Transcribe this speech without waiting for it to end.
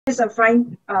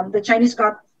frying, the Chinese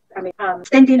got,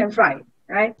 stand in and fry,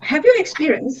 right? Have you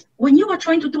experienced when you are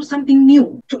trying to do something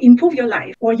new to improve your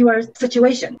life or your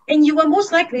situation, and you are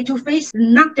most likely to face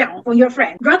knockdown from your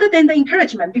friend rather than the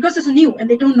encouragement because it's new and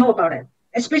they don't know about it?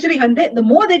 Especially when the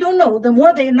more they don't know, the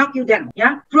more they knock you down.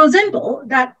 Yeah. For example,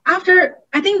 that after,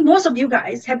 I think most of you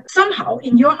guys have somehow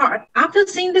in your heart, after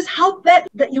seeing this, how bad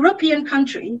the European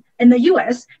country and the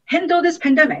US handle this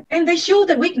pandemic, and they show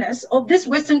the weakness of this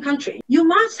Western country, you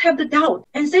must have the doubt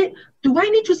and say, do I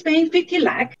need to spend 50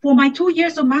 lakh for my 2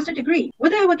 years of master degree?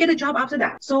 Whether I will get a job after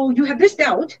that? So you have this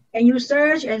doubt and you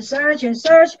search and search and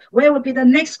search where would be the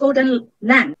next golden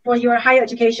land for your higher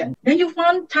education. Then you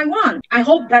found Taiwan. I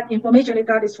hope that information you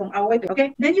got is from our website,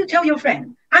 okay? Then you tell your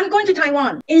friend, I'm going to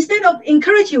Taiwan. Instead of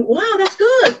encourage you, wow, that's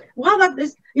good. Wow, that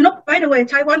is, by the way,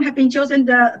 Taiwan have been chosen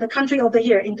the country of the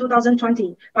year in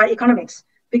 2020 by economics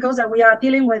because we are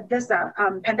dealing with this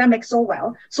pandemic so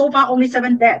well. So far, only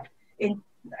 7 dead in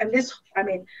this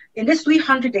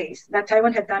 300 days that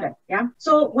Taiwan had done it. Yeah.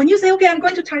 So when you say, okay, I'm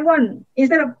going to Taiwan,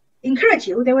 instead of encourage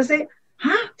you, they will say,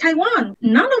 Taiwan?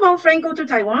 None of our friends go to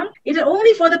Taiwan. It is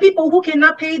only for the people who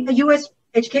cannot pay the US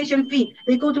education fee.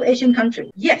 They go to Asian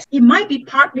country. Yes, it might be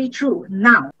partly true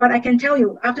now, but I can tell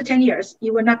you after 10 years,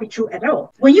 it will not be true at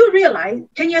all. When you realize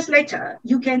 10 years later,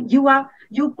 you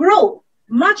grow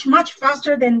much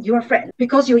faster than your friend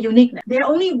because you're unique. There are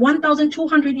only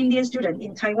 1,200 Indian students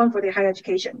in Taiwan for their higher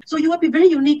education. So you will be very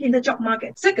unique in the job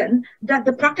market. Second, that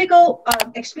the practical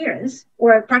experience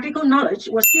or practical knowledge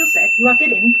or skill set you are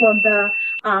getting from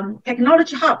the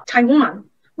technology hub, Taiwan,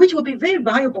 which will be very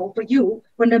valuable for you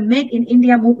when the Made in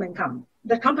India movement comes.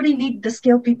 The company needs the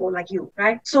skilled people like you,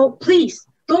 right? So please,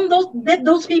 don't let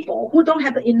those people who don't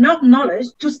have enough knowledge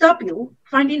to stop you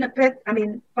finding a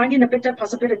better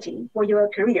possibility for your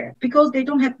career because they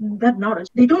don't have that knowledge.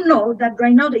 They don't know that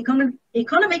right now the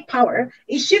economic power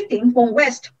is shifting from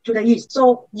west to the east.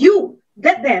 So you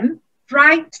let them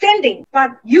fry standing,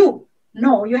 but you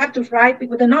have to fry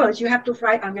with the knowledge. You have to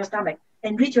fry on your stomach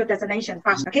and reach your destination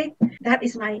fast. Okay, that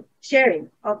is my sharing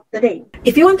of the day.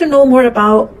 If you want to know more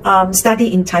about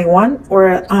study in Taiwan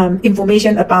or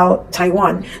information about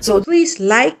Taiwan, so please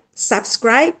like,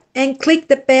 subscribe, and click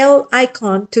the bell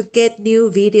icon to get new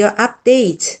video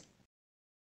updates.